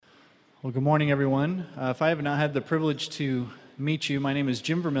Well, good morning, everyone. If I have not had the privilege to meet you, my name is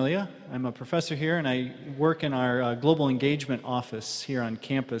Jim Vermilia. I'm a professor here, and I work in our global engagement office here on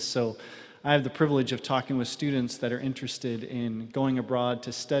campus. So I have the privilege of talking with students that are interested in going abroad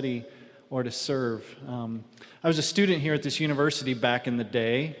to study or to serve. I was a student here at this university back in the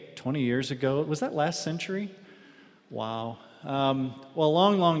day, 20 years ago. Was that last century? Wow. Well, a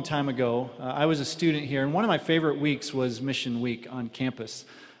long, long time ago, I was a student here, and one of my favorite weeks was Mission Week on campus.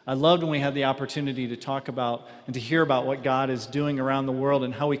 I loved when we had the opportunity to talk about and to hear about what God is doing around the world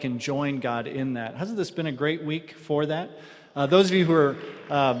and how we can join God in that. Hasn't this been a great week for that? Those of you who are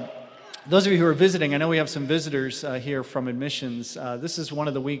visiting, I know we have some visitors here from admissions. This is one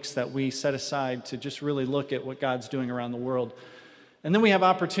of the weeks that we set aside to just really look at what God's doing around the world. And then we have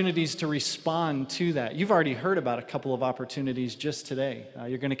opportunities to respond to that. You've already heard about a couple of opportunities just today.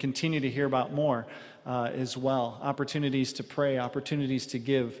 You're going to continue to hear about more as well. Opportunities to pray, opportunities to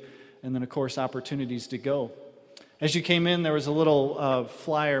give, and then, of course, opportunities to go. As you came in, there was a little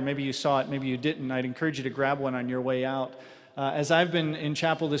flyer. Maybe you saw it, maybe you didn't. I'd encourage you to grab one on your way out. As I've been in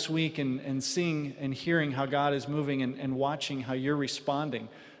chapel this week and seeing and hearing how God is moving and watching how you're responding,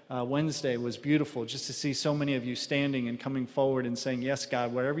 Wednesday was beautiful just to see so many of you standing and coming forward and saying, yes,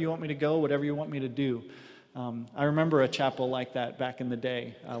 God, wherever you want me to go, whatever you want me to do. I remember a chapel like that back in the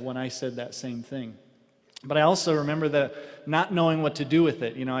day when I said that same thing. But I also remember the not knowing what to do with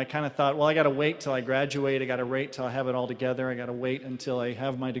it. You know, I kind of thought, well, I got to wait till I graduate. I got to wait till I have it all together. I got to wait until I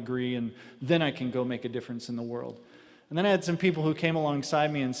have my degree, and then I can go make a difference in the world. And then I had some people who came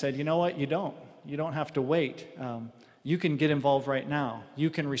alongside me and said, you know what, you don't. You don't have to wait. You can get involved right now. You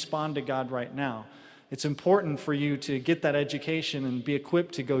can respond to God right now. It's important for you to get that education and be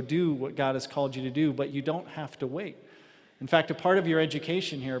equipped to go do what God has called you to do, but you don't have to wait. In fact, a part of your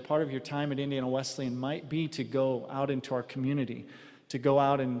education here, a part of your time at Indiana Wesleyan might be to go out into our community, to go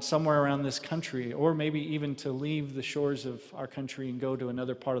out and somewhere around this country, or maybe even to leave the shores of our country and go to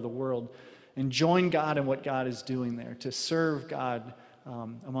another part of the world and join God in what God is doing there, to serve God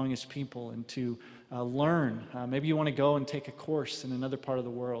among His people and to learn. Maybe you want to go and take a course in another part of the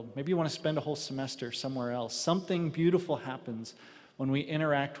world. Maybe you want to spend a whole semester somewhere else. Something beautiful happens when we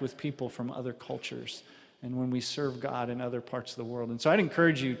interact with people from other cultures and when we serve God in other parts of the world. And so I'd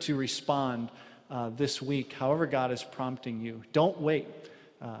encourage you to respond this week, however God is prompting you. Don't wait.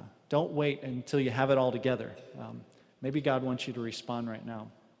 Don't wait until you have it all together. Maybe God wants you to respond right now.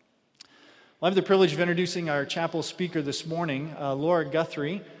 Well, I have the privilege of introducing our chapel speaker this morning. Laura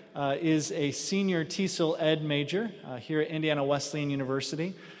Guthrie is a senior TESOL Ed major here at Indiana Wesleyan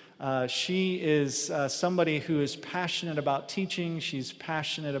University. She is somebody who is passionate about teaching. She's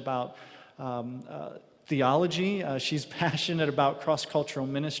passionate about theology. She's passionate about cross-cultural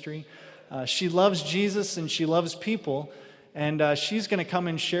ministry. She loves Jesus and she loves people. And she's going to come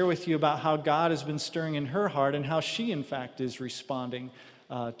and share with you about how God has been stirring in her heart and how she, in fact, is responding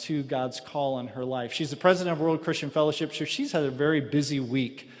to God's call on her life. She's the president of World Christian Fellowship, so she's had a very busy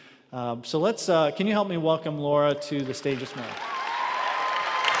week. So let's, can you help me welcome Laura to the stage this morning?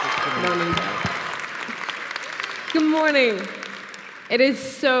 Good morning. It is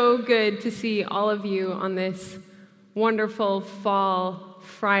so good to see all of you on this wonderful fall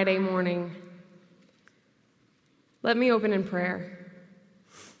Friday morning. Let me open in prayer.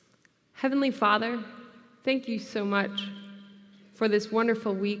 Heavenly Father, thank you so much for this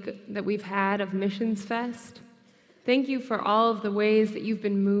wonderful week that we've had of Missions Fest. Thank you for all of the ways that you've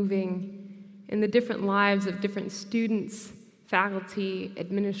been moving in the different lives of different students, faculty,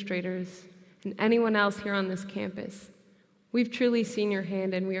 administrators, and anyone else here on this campus. We've truly seen your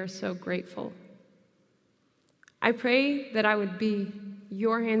hand, and we are so grateful. I pray that I would be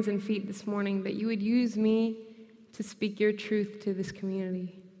your hands and feet this morning, that you would use me to speak your truth to this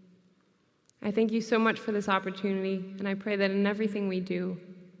community. I thank you so much for this opportunity, and I pray that in everything we do,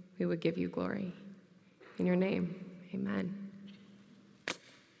 we would give you glory. In your name, amen.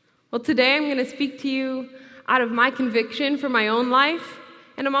 Well, today I'm going to speak to you out of my conviction for my own life,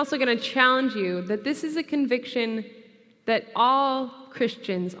 and I'm also going to challenge you that this is a conviction that all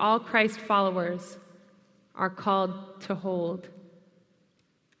Christians, all Christ followers, are called to hold.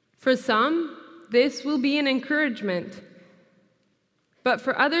 For some, this will be an encouragement, but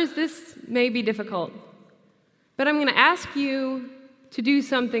for others, this may be difficult. But I'm going to ask you to do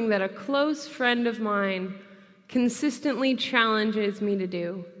something that a close friend of mine consistently challenges me to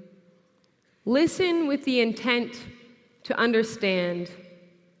do. Listen with the intent to understand,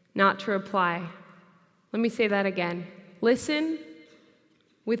 not to reply. Let me say that again. Listen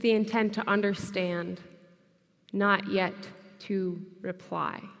with the intent to understand, not yet to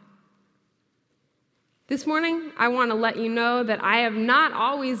reply. This morning, I want to let you know that I have not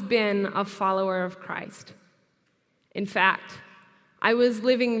always been a follower of Christ. In fact, I was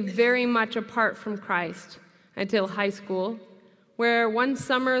living very much apart from Christ until high school, where one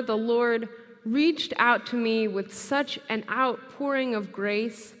summer the Lord reached out to me with such an outpouring of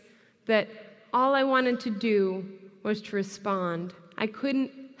grace that all I wanted to do was to respond. I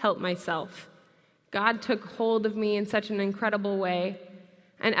couldn't help myself. God took hold of me in such an incredible way,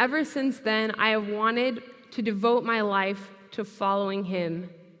 and ever since then, I have wanted to devote my life to following Him.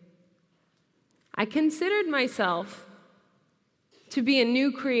 I considered myself to be a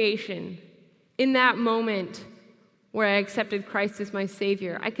new creation in that moment where I accepted Christ as my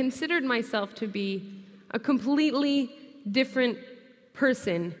Savior. I considered myself to be a completely different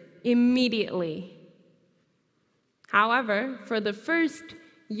person immediately. However, for the first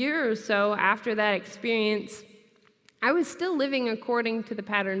year or so after that experience, I was still living according to the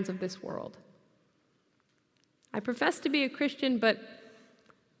patterns of this world. I professed to be a Christian, but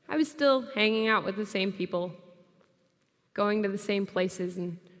I was still hanging out with the same people, going to the same places,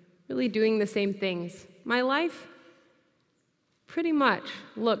 and really doing the same things. My life pretty much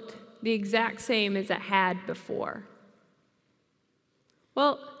looked the exact same as it had before.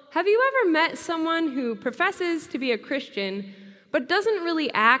 Well, have you ever met someone who professes to be a Christian but doesn't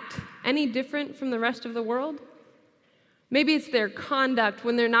really act any different from the rest of the world? Maybe it's their conduct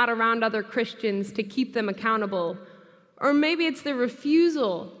when they're not around other Christians to keep them accountable, or maybe it's their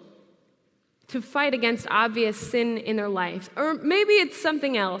refusal to fight against obvious sin in their life, or maybe it's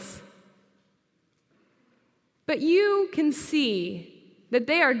something else. But you can see that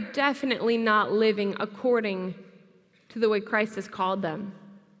they are definitely not living according to the way Christ has called them.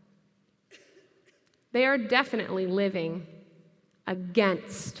 They are definitely living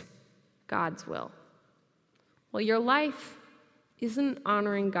against God's will. Well, your life isn't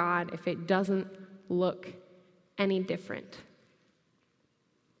honoring God if it doesn't look any different.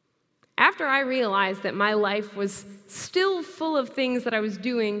 After I realized that my life was still full of things that I was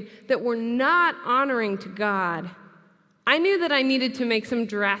doing that were not honoring to God, I knew that I needed to make some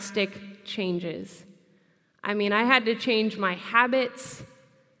drastic changes. I had to change my habits,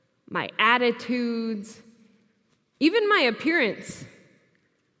 my attitudes, even my appearance.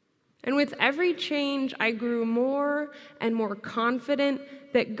 And with every change, I grew more and more confident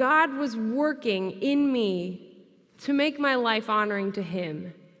that God was working in me to make my life honoring to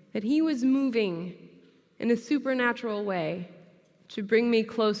Him, that He was moving in a supernatural way to bring me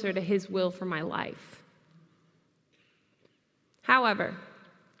closer to His will for my life. However,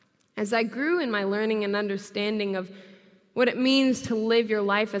 as I grew in my learning and understanding of what it means to live your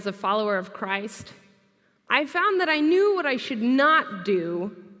life as a follower of Christ, I found that I knew what I should not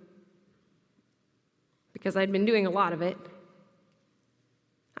do, because I'd been doing a lot of it.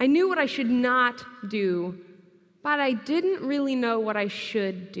 I knew what I should not do, but I didn't really know what I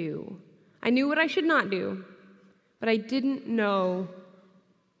should do. I knew what I should not do, but I didn't know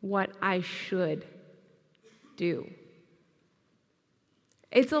what I should do.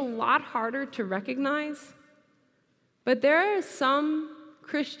 It's a lot harder to recognize, but there are some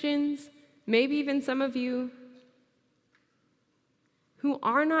Christians, maybe even some of you, who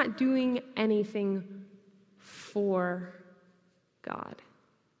are not doing anything for God.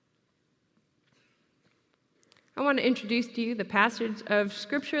 I want to introduce to you the passage of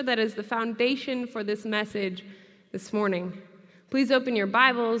Scripture that is the foundation for this message this morning. Please open your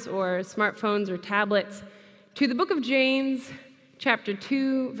Bibles or smartphones or tablets to the book of James, chapter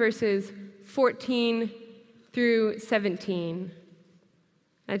 2, verses 14 through 17.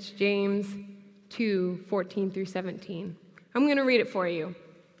 That's James 2, 14 through 17. I'm going to read it for you.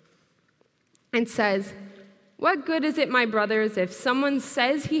 It says, "What good is it, my brothers, if someone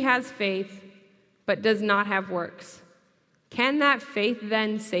says he has faith but does not have works? Can that faith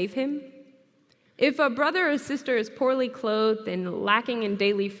then save him? If a brother or sister is poorly clothed and lacking in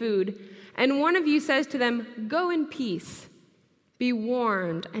daily food, and one of you says to them, 'Go in peace, be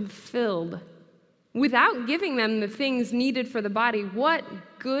warmed and filled,' without giving them the things needed for the body, what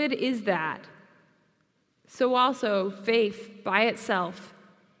good is that? So also faith by itself,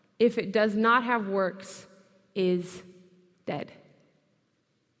 if it does not have works, is dead."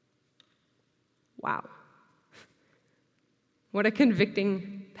 Wow. What a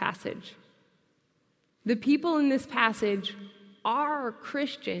convicting passage. The people in this passage are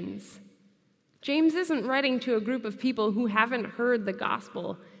Christians. James isn't writing to a group of people who haven't heard the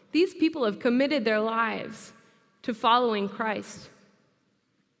gospel. These people have committed their lives to following Christ.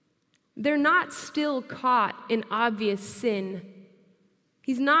 They're not still caught in obvious sin.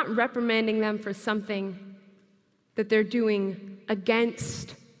 He's not reprimanding them for something that they're doing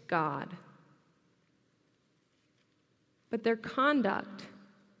against God. but their conduct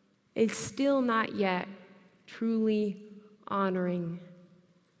is still not yet truly honoring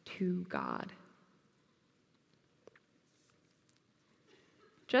to God.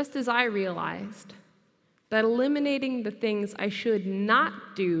 Just as I realized that eliminating the things I should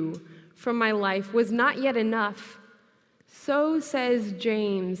not do from my life was not yet enough, so says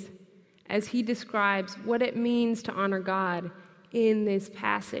James as he describes what it means to honor God in this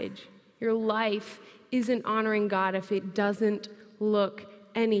passage. Your life isn't honoring God if it doesn't look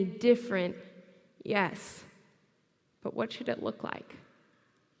any different. Yes, but what should it look like?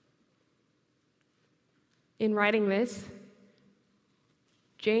 In writing this,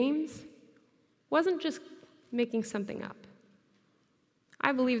 James wasn't just making something up.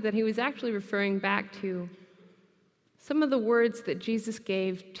 I believe that he was actually referring back to some of the words that Jesus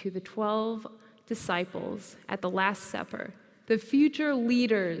gave to the 12 disciples at the Last Supper, the future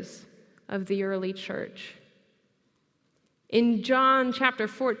leaders of the early church. In John chapter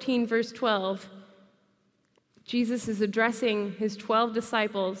 14, verse 12, Jesus is addressing his 12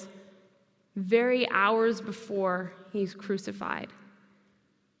 disciples very hours before he's crucified.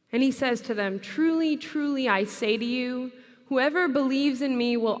 And he says to them, "Truly, truly, I say to you, whoever believes in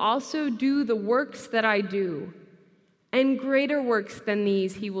me will also do the works that I do, and greater works than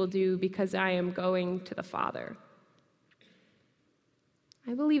these he will do, because I am going to the Father."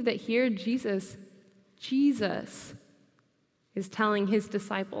 I believe that here Jesus is telling his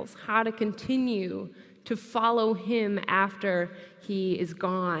disciples how to continue to follow him after he is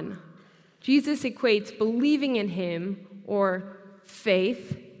gone. Jesus equates believing in him, or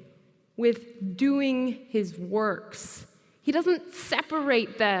faith, with doing his works. He doesn't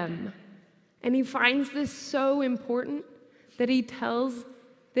separate them. And he finds this so important that he tells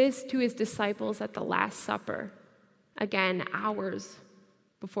this to his disciples at the Last Supper, again, hours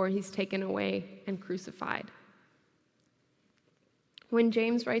before he's taken away and crucified. When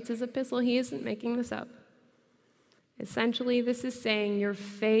James writes his epistle, he isn't making this up. Essentially, this is saying your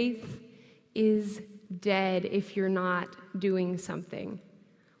faith is dead if you're not doing something.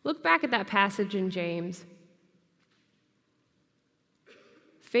 Look back at that passage in James.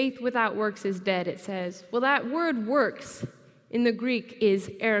 Faith without works is dead, it says. Well, that word works in the Greek is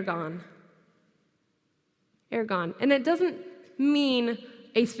ergon. Ergon. And it doesn't mean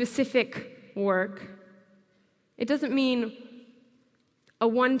a specific work. It doesn't mean a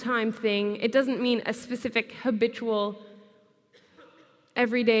one-time thing. It doesn't mean a specific habitual,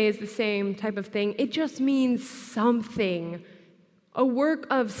 every day is the same type of thing. It just means something. A work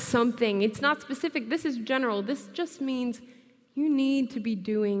of something. It's not specific. This is general. This just means you need to be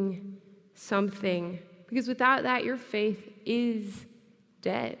doing something, because without that, your faith is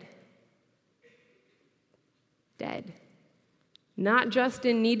dead. Dead. Not just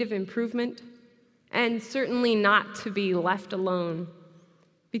in need of improvement, and certainly not to be left alone.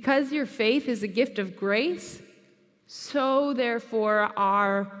 Because your faith is a gift of grace, so therefore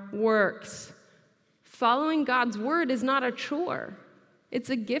are works. Following God's word is not a chore. It's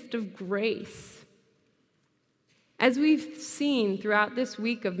a gift of grace. As we've seen throughout this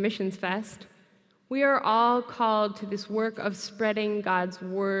week of Missions Fest, we are all called to this work of spreading God's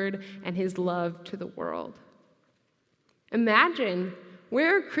word and his love to the world. Imagine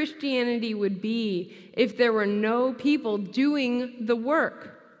where Christianity would be if there were no people doing the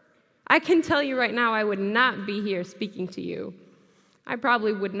work. I can tell you right now, I would not be here speaking to you. I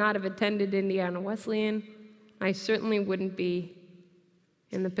probably would not have attended Indiana Wesleyan. I certainly wouldn't be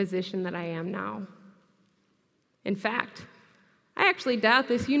in the position that I am now. In fact, I actually doubt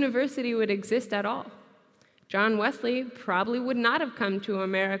this university would exist at all. John Wesley probably would not have come to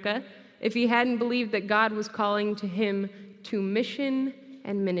America if he hadn't believed that God was calling to him to mission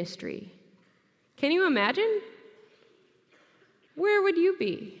and ministry. Can you imagine? Where would you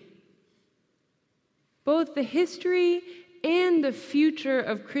be? Both the history and the future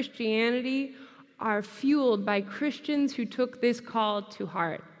of Christianity are fueled by Christians who took this call to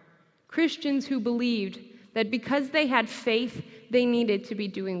heart. Christians who believed that because they had faith, they needed to be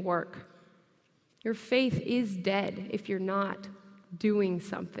doing work. Your faith is dead if you're not doing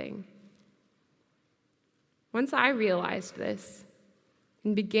something. Once I realized this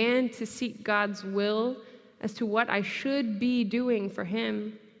and began to seek God's will as to what I should be doing for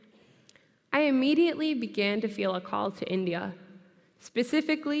him, I immediately began to feel a call to India.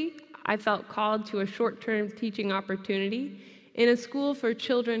 Specifically, I felt called to a short-term teaching opportunity in a school for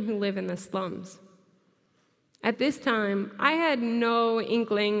children who live in the slums. At this time, I had no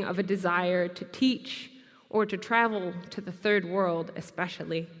inkling of a desire to teach or to travel to the third world,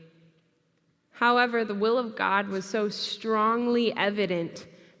 especially. However, the will of God was so strongly evident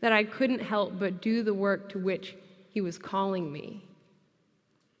that I couldn't help but do the work to which he was calling me.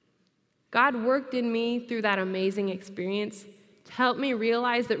 God worked in me through that amazing experience to help me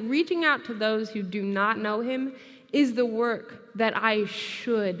realize that reaching out to those who do not know him is the work that I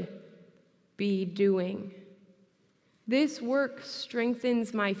should be doing. This work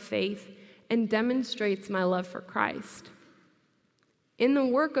strengthens my faith and demonstrates my love for Christ. In the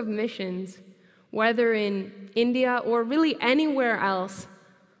work of missions, whether in India or really anywhere else,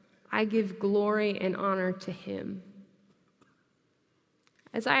 I give glory and honor to him.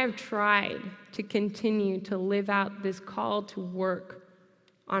 As I have tried to continue to live out this call to work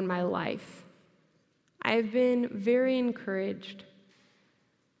on my life, I have been very encouraged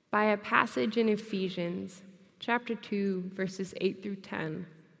by a passage in Ephesians chapter 2, verses 8 through 10.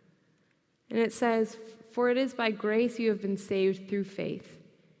 And it says, "For it is by grace you have been saved through faith,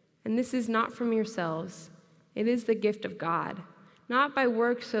 and this is not from yourselves. It is the gift of God, not by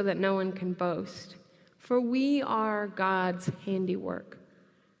works so that no one can boast. For we are God's handiwork,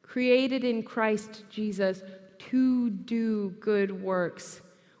 created in Christ Jesus to do good works,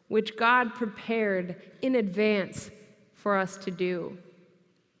 which God prepared in advance for us to do."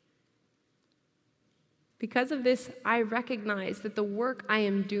 Because of this, I recognize that the work I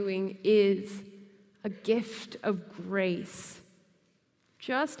am doing is a gift of grace,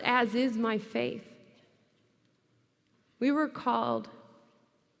 just as is my faith. We were called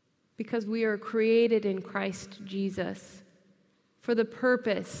because we are created in Christ Jesus for the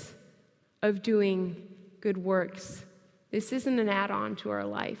purpose of doing good works. This isn't an add-on to our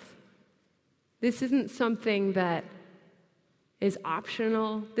life. This isn't something that is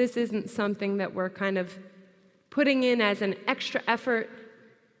optional. This isn't something that we're kind of putting in as an extra effort.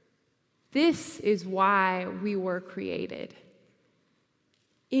 This is why we were created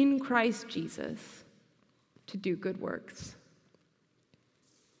in Christ Jesus to do good works.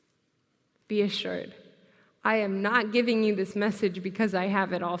 Be assured, I am not giving you this message because I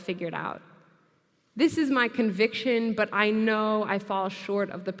have it all figured out. This is my conviction, but I know I fall short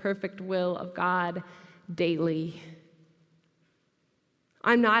of the perfect will of God daily.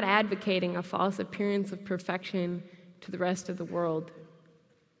 I'm not advocating a false appearance of perfection to the rest of the world.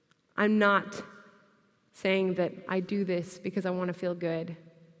 I'm not saying that I do this because I want to feel good.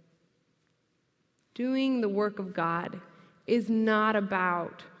 Doing the work of God is not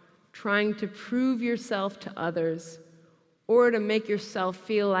about trying to prove yourself to others or to make yourself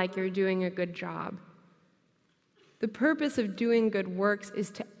feel like you're doing a good job. The purpose of doing good works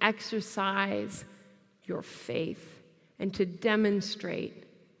is to exercise your faith and to demonstrate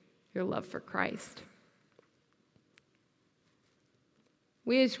your love for Christ.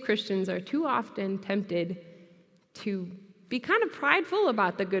 We as Christians are too often tempted to be kind of prideful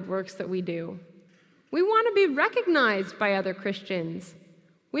about the good works that we do. We want to be recognized by other Christians.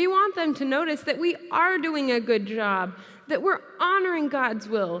 We want them to notice that we are doing a good job, that we're honoring God's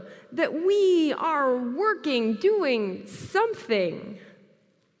will, that we are working, doing something.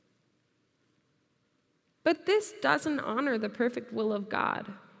 But this doesn't honor the perfect will of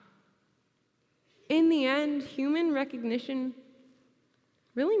God. In the end, human recognition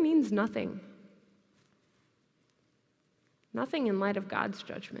really means nothing. Nothing in light of God's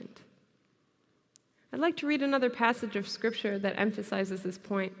judgment. I'd like to read another passage of Scripture that emphasizes this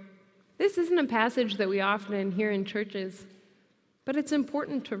point. This isn't a passage that we often hear in churches, but it's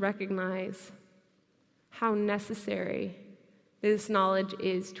important to recognize how necessary this knowledge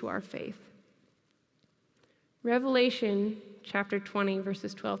is to our faith. Revelation chapter 20,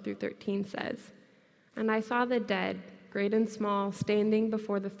 verses 12 through 13 says, "And I saw the dead, great and small, standing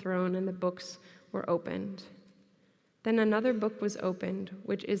before the throne, and the books were opened. Then another book was opened,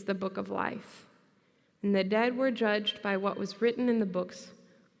 which is the book of life. And the dead were judged by what was written in the books,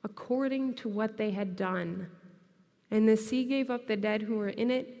 according to what they had done. And the sea gave up the dead who were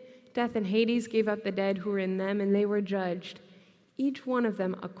in it. Death and Hades gave up the dead who were in them, and they were judged, each one of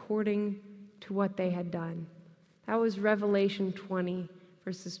them according to what they had done." That was Revelation 20,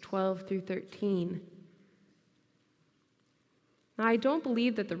 verses 12 through 13. Now, I don't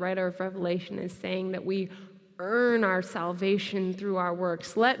believe that the writer of Revelation is saying that we earn our salvation through our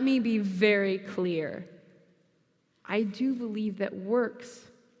works. Let me be very clear. I do believe that works,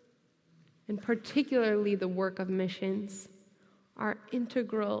 and particularly the work of missions, are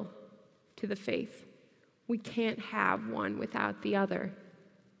integral to the faith. We can't have one without the other.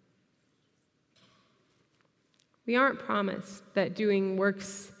 We aren't promised that doing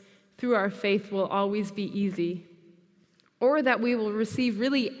works through our faith will always be easy, or that we will receive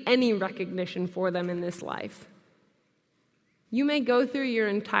really any recognition for them in this life. You may go through your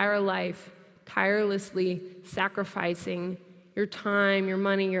entire life tirelessly sacrificing your time, your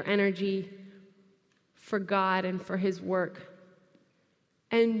money, your energy for God and for his work.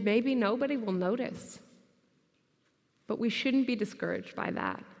 And maybe nobody will notice. But we shouldn't be discouraged by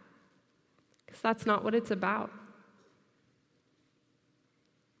that, because that's not what it's about.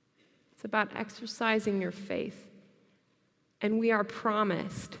 It's about exercising your faith. And we are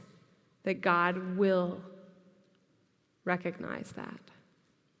promised that God will recognize that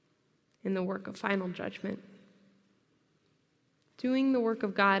in the work of final judgment. Doing the work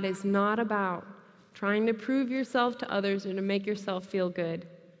of God is not about trying to prove yourself to others or to make yourself feel good.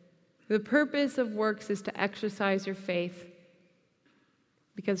 The purpose of works is to exercise your faith,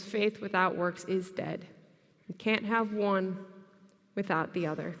 because faith without works is dead. You can't have one without the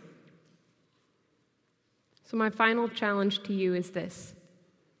other. So my final challenge to you is this.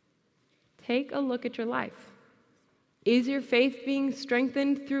 Take a look at your life. Is your faith being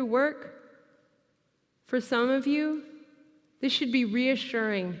strengthened through work? For some of you, this should be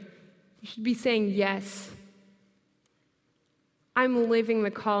reassuring. You should be saying, yes, I'm living the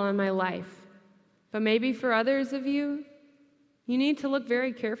call in my life. But maybe for others of you, you need to look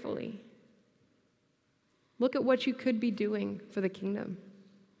very carefully. Look at what you could be doing for the kingdom.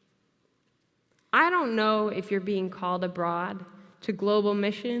 I don't know if you're being called abroad to global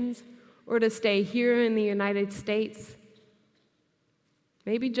missions or to stay here in the United States.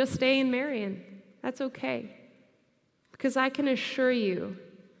 Maybe just stay in Marion. That's okay. Because I can assure you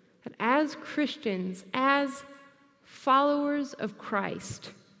that as Christians, as followers of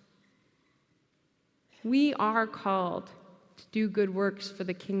Christ, we are called to do good works for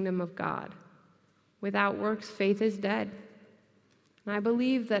the kingdom of God. Without works, faith is dead. And I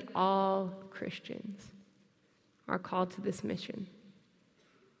believe that all Christians are called to this mission.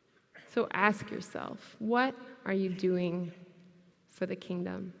 So ask yourself, what are you doing for the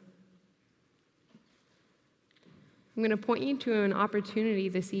kingdom? I'm going to point you to an opportunity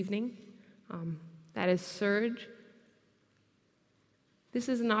this evening. That is Surge. This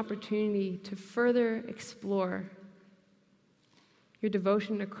is an opportunity to further explore your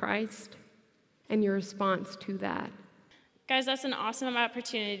devotion to Christ and your response to that. Guys, that's an awesome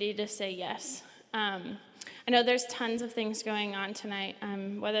opportunity to say yes. I know there's tons of things going on tonight,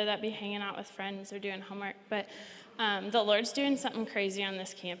 whether that be hanging out with friends or doing homework, but the Lord's doing something crazy on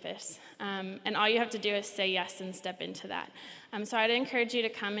this campus, and all you have to do is say yes and step into that. So I'd encourage you to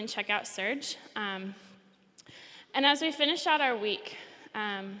come and check out Surge. And as we finish out our week,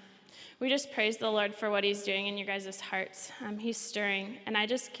 we just praise the Lord for what he's doing in your guys' hearts. He's stirring, and I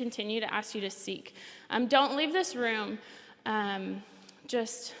just continue to ask you to seek. Don't leave this room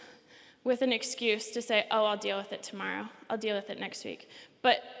just with an excuse to say, oh, I'll deal with it tomorrow. I'll deal with it next week.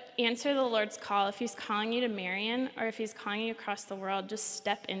 But answer the Lord's call. If he's calling you to Marion or if he's calling you across the world, just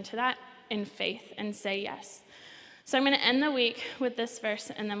step into that in faith and say yes. So I'm going to end the week with this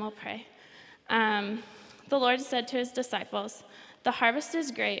verse, and then we'll pray. The Lord said to his disciples, "The harvest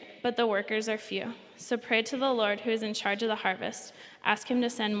is great, but the workers are few. So pray to the Lord who is in charge of the harvest. Ask him to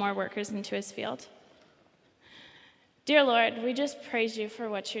send more workers into his field." Dear Lord, we just praise you for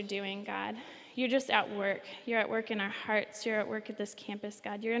what you're doing, God. You're just at work. You're at work in our hearts. You're at work at this campus,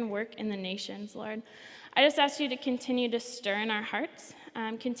 God. You're in work in the nations, Lord. I just ask you to continue to stir in our hearts,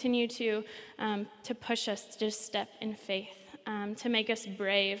 continue to push us to just step in faith, to make us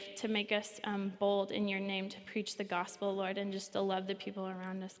brave, to make us bold in your name, to preach the gospel, Lord, and just to love the people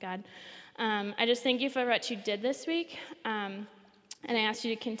around us, God. I just thank you for what you did this week, and I ask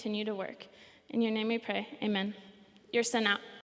you to continue to work. In your name we pray, amen. You're sent out.